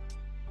wife?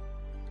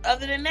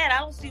 Other than that, I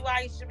don't see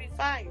why he should be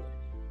fired.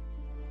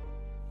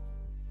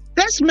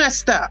 That's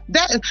messed up.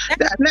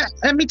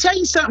 Let me tell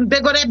you something.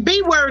 There go that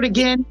B word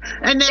again,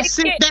 and that's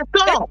it.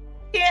 That's all.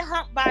 He can't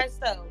hump by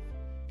himself.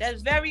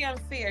 That's very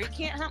unfair. He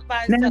can't hump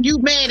by himself. Now you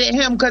mad at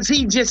him because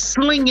he just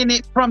slinging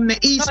it from the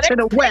east to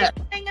the west.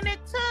 Slinging it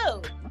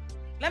too.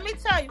 Let me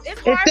tell you, it's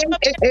hard.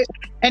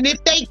 And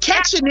if they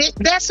catching it,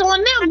 that's on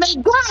them.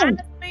 They grown.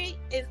 Honestly,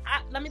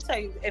 let me tell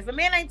you, if a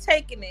man ain't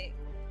taking it,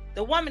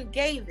 the woman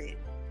gave it.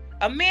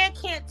 A man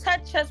can't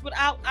touch us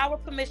without our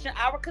permission,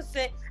 our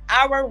consent,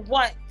 our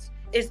want.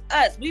 It's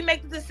us. We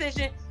make the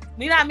decision.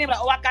 We not mean like,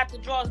 I got the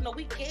draws. No,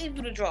 we gave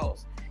you the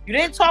draws. You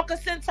didn't talk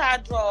us into our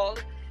draws.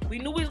 We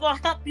knew we was gonna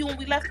hump you when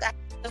we left the house.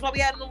 That's why we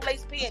had no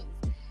lace panties.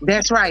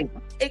 That's right.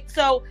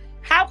 So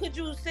how could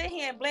you sit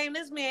here and blame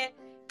this man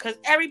because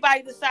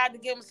everybody decided to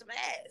give him some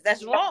ass?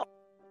 That's wrong.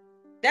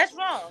 That's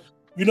wrong.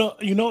 You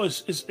know,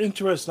 it's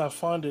interesting. I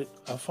find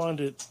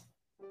it.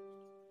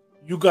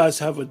 You guys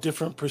have a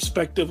different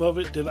perspective of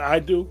it than I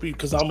do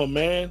because I'm a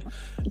man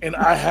and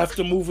I have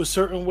to move a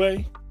certain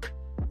way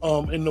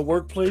in the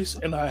workplace,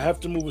 and I have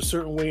to move a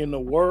certain way in the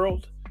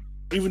world.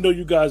 Even though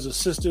you guys are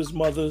sisters,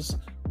 mothers,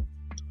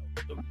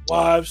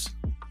 wives,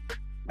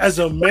 as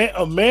a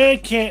man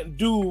can't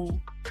do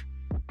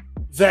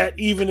that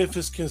even if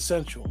it's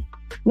consensual.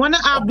 One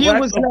of our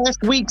viewers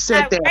last week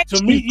said that.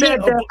 To me, a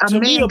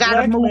man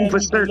got to move a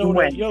certain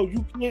way. Yo,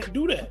 you can't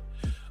do that.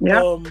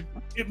 Yeah.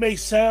 It may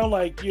sound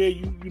like,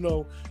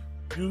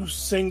 you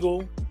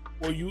single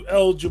or you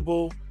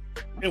eligible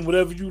and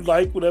whatever you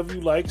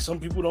like. Some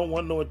people don't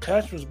want no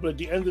attachments, but at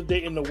the end of the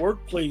day, in the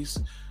workplace,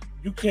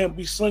 you can't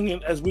be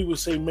slinging, as we would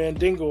say,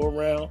 mandingo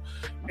around,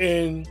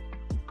 and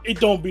it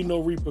don't be no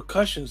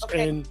repercussions.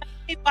 Okay. And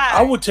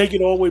I would take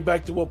it all the way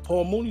back to what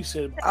Paul Mooney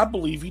said. I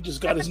believe he just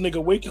got his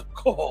nigga wake-up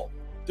call,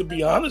 to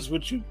be honest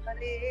with you.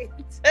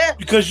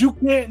 Because you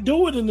can't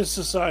do it in this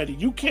society.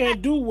 You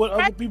can't do what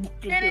other people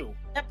can do.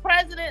 The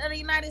president of the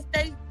United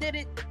States did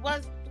it.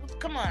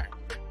 Come on.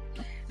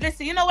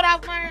 Listen, you know what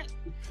I've learned?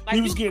 Like,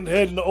 he was getting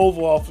head in the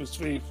Oval Office,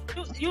 Faith.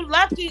 You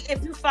lucky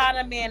if you find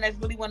a man that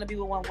really want to be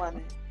with one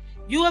woman.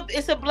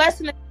 It's a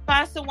blessing to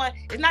find someone.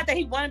 It's not that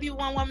he want to be with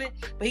one woman,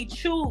 but he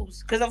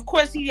choose. Because of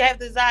course he has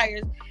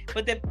desires,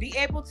 but to be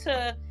able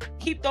to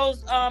keep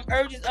those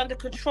urges under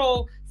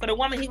control for the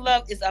woman he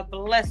loves is a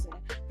blessing.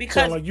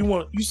 Because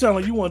you sound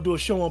like you want to do a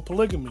show on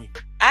polygamy.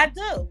 I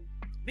do,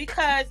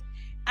 because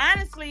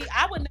honestly,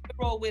 I would never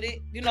roll with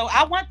it.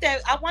 I want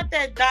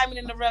that diamond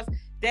in the rough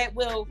that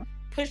will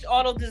push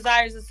all those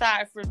desires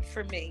aside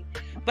for me.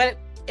 But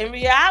in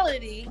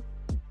reality,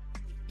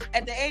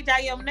 at the age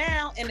I am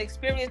now and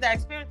experience,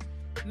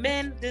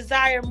 men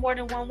desire more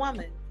than one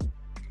woman.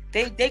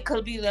 They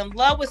could be in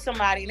love with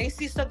somebody and they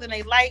see something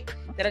they like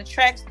that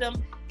attracts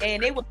them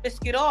and they will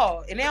risk it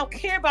all. And they don't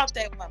care about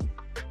that woman.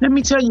 Let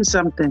me tell you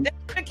something. They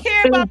don't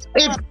care about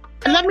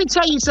let me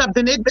tell you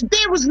something. If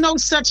there was no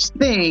such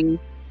thing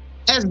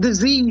as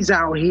disease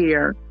out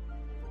here,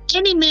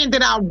 any man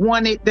that I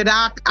wanted, that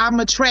I'm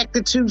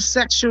attracted to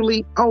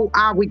sexually,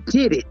 I would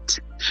get it.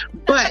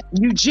 But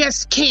you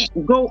just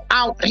can't go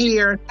out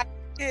here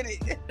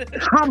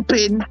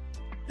humping.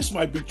 This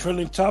might be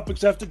trending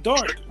topics after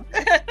dark.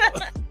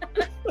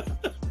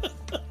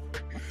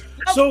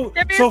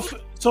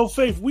 So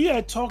Faith, we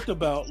had talked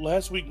about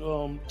last week,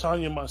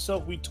 Tanya and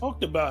myself, we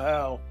talked about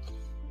how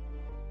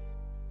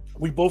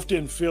we both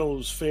didn't feel it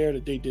was fair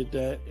that they did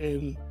that.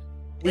 And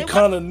we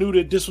kind of knew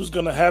that this was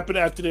going to happen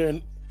after their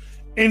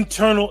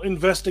internal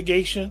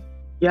investigation.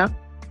 Yeah.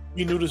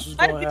 We knew this was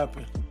going to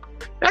happen.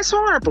 That's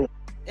horrible.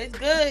 It's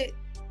good.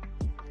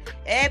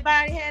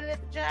 Everybody had it at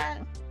the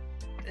job.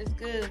 It's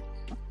good.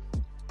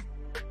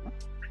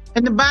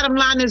 And the bottom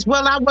line is,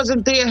 I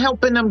wasn't there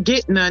helping him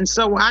get none,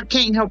 so I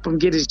can't help him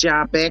get his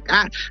job back.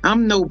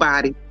 I'm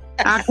nobody.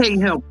 I can't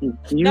help him.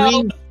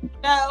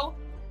 No,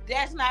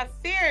 that's not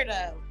fair,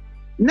 though.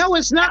 No,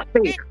 it's not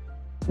fair.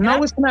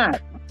 No, it's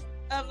not.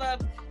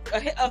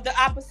 Of the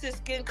opposite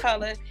skin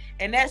color,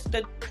 and that's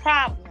the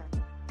problem.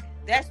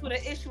 That's what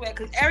the issue is,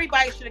 because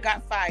everybody should have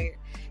got fired.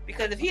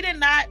 Because if he did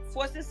not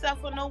force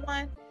himself on no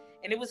one,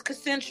 and it was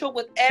consensual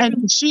with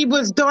everyone. And she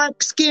was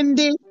dark-skinned?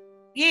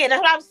 Yeah,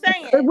 that's what I'm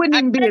saying. It wouldn't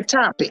even be a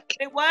topic.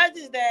 It was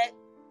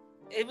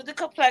the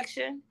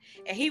complexion,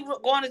 and he was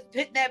going to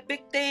hit that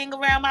big thing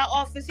around my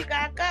office. He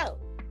got to go.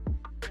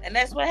 And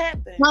that's what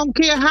happened. I don't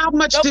care how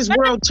much this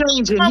world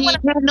changing. He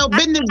had no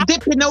business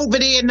dipping over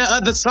there in the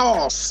other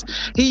sauce.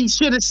 He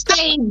should have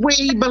stayed where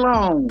he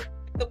belonged.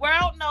 The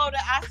world know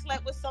that I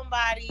slept with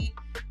somebody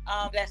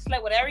that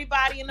slept with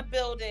everybody in the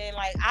building.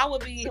 Like, I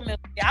would be humiliated.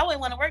 I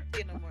wouldn't want to work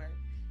there no more.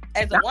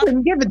 I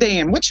wouldn't give a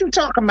damn. What you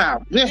talking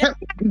about?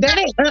 That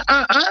ain't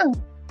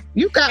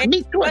You got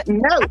me twisted.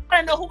 No. I want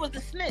to know who was the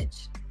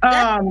snitch.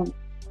 Showtime.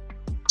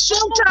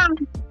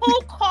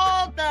 Who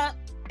called the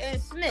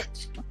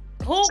snitch?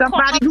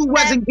 Somebody who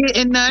wasn't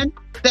getting none.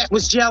 That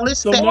was jealous.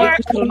 So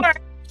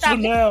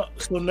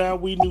now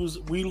we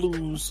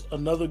lose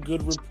another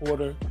good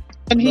reporter.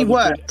 And he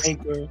was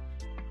anchor.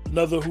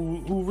 Another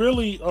who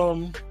really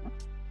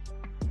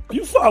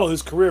you follow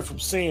his career from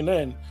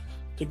CNN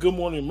to Good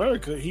Morning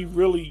America. He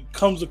really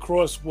comes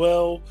across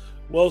well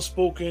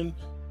spoken.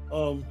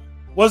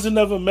 Wasn't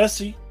ever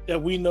messy that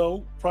we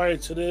know prior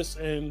to this,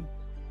 and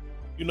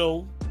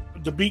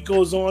the beat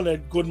goes on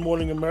at Good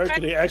Morning America.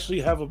 They actually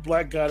have a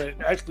black guy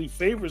that actually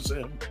favors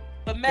him,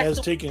 that has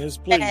taken his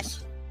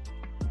place.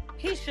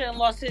 He shouldn't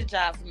lost his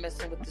job for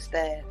messing with the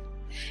staff.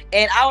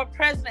 And our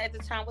president at the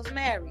time was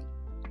married,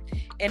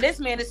 and this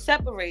man is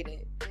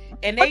separated.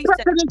 And what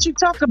president you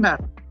talking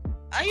about?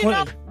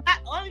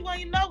 Only one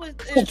you know is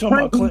talking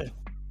about Clinton.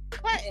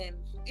 Clinton.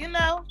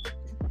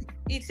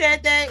 He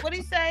said that. What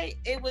did he say?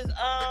 It was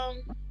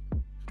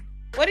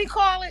what do you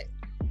call it?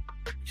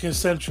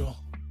 Consensual.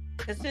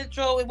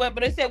 Consensual. But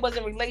they said it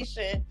wasn't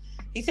relation.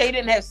 He said he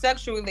didn't have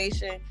sexual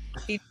relation.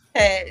 He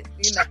had,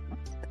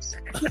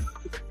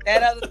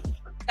 that other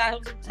guy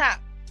who's on top.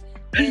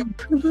 And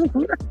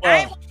I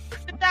ain't want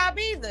the job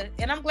either,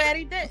 and I'm glad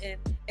he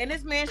didn't. And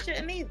this man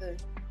shouldn't either.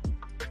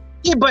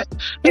 Yeah, but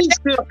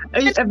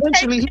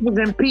eventually he was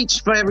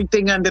impeached for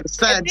everything under the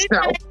sun. If he's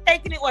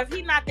taking it, or if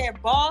he's not their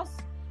boss,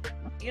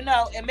 and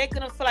making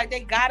them feel like they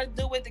gotta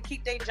do it to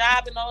keep their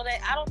job and all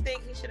that, I don't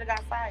think he should have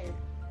got fired.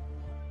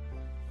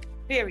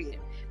 Period.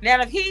 Now,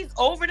 if he's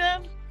over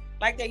them,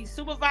 like they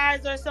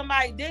supervisor or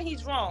somebody, then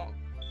he's wrong,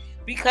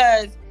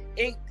 because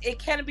it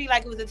can't be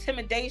like it was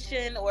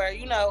intimidation, or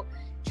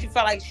she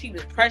felt like she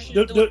was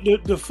pressured.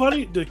 The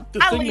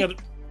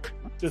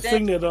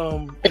thing that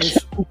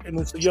and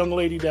it's a young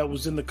lady that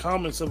was in the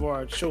comments of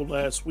our show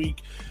last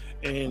week,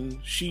 and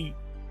she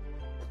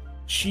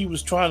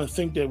was trying to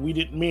think that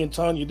me and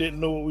Tanya didn't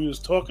know what we was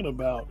talking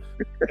about,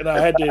 and I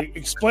had to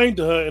explain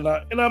to her,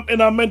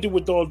 and I meant it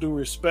with all due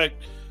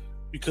respect,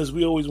 because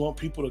we always want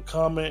people to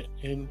comment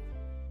and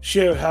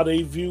share how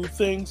they view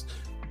things,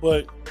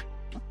 but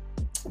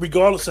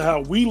regardless of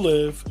how we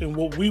live and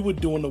what we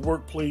would do in the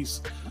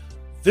workplace,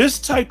 this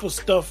type of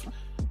stuff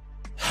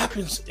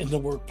happens in the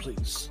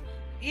workplace.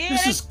 Yeah,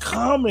 this is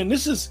common.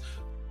 This is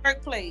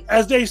workplace,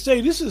 as they say.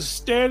 This is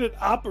standard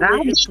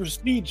operating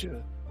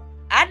procedure.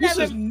 This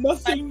is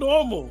nothing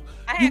normal.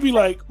 You'd be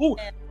like, oh,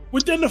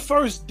 within the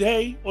first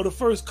day or the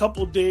first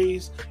couple of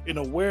days in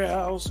a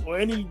warehouse or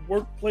any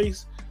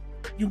workplace,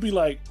 you'd be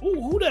like,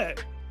 oh, who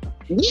that?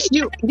 There's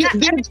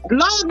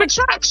law of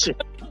attraction.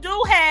 You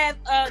do have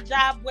a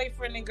job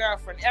boyfriend and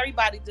girlfriend.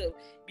 Everybody do.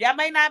 Y'all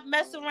may not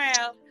mess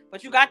around,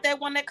 but you got that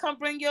one that come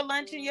bring your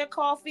lunch and your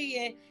coffee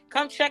and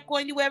come check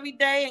on you every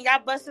day, and y'all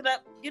bust it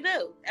up. You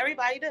do.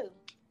 Everybody do.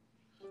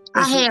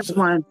 I have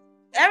one.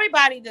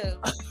 Everybody do.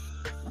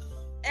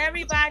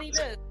 Everybody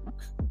do.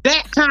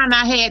 That kind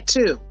I had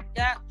too.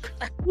 Yeah.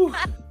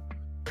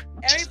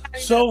 Everybody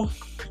so,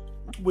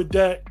 with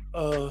that,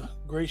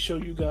 great show,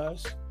 you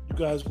guys. You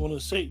guys want to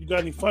say? You got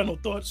any final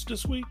thoughts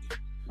this week?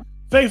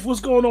 Faith,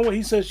 what's going on with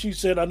He Said, She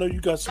Said? I know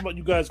you guys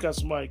got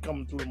somebody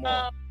coming through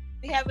tomorrow.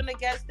 We having a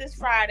guest this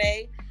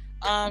Friday.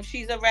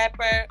 She's a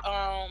rapper,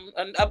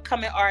 an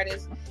upcoming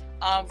artist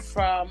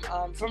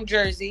from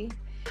Jersey,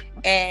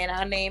 and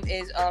her name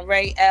is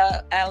Ray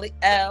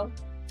L.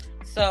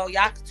 So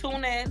y'all can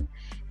tune in.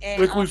 And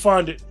where can we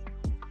find it?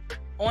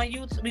 On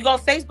YouTube. We go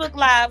Facebook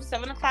Live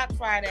 7:00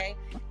 Friday,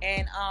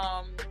 and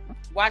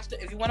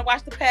if you want to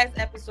watch the past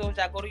episodes,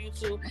 y'all go to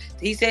YouTube.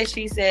 He Said,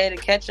 She Said,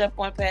 and catch up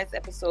on past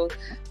episodes.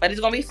 But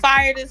it's gonna be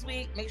fire this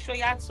week. Make sure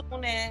y'all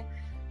tune in.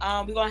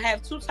 We're gonna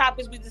have 2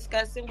 topics we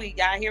discuss in week.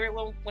 Y'all hear it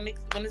when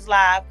it's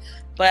live.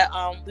 But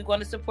we're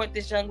gonna support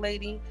this young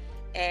lady,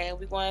 and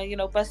we're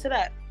gonna bust it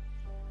up.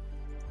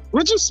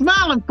 What you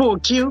smiling for,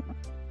 Q?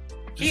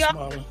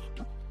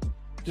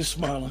 Just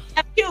smiling.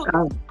 Q.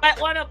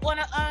 But on a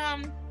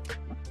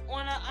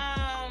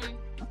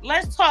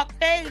let's talk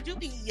page, you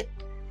be.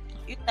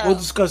 We'll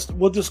discuss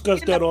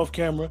that off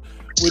camera.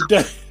 With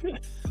that,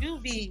 you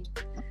be.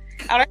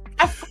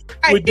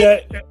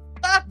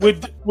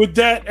 With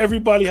that,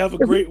 everybody have a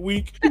great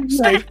week.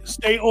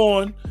 Stay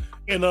on,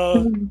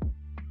 and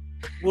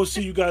we'll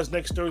see you guys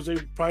next Thursday.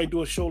 Probably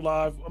do a show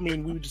live. I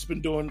mean, we've just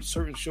been doing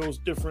certain shows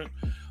different,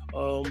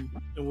 and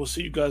we'll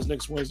see you guys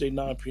next Wednesday,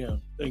 9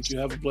 p.m. Thank you.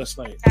 Have a blessed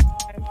night.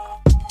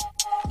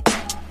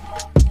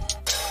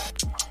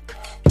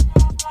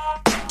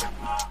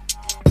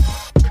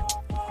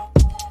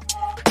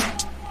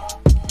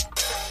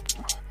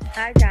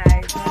 Hi guys.